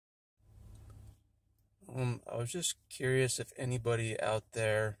I was just curious if anybody out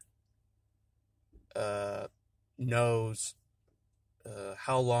there uh, knows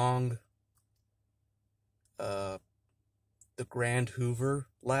how long uh, the Grand Hoover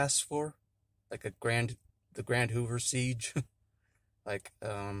lasts for, like the Grand Hoover siege, like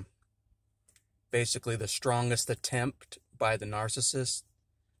basically the strongest attempt by the narcissist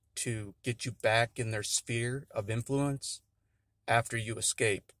to get you back in their sphere of influence after you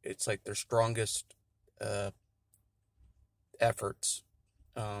escape. It's like their strongest uh, efforts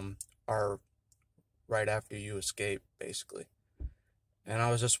are right after you escape, basically. And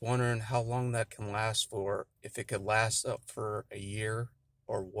I was just wondering how long that can last for, if it could last up for a year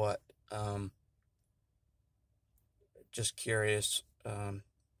or what. Just curious,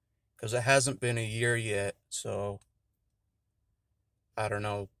 because it hasn't been a year yet, so I don't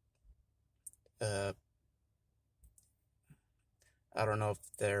know. Uh, I don't know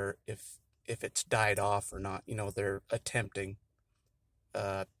if it's died off or not. You know, they're attempting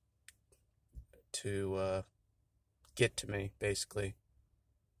uh, to get to me, basically,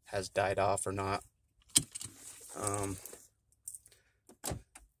 has died off or not. Um,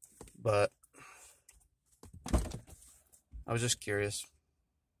 but I was just curious.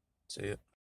 See ya.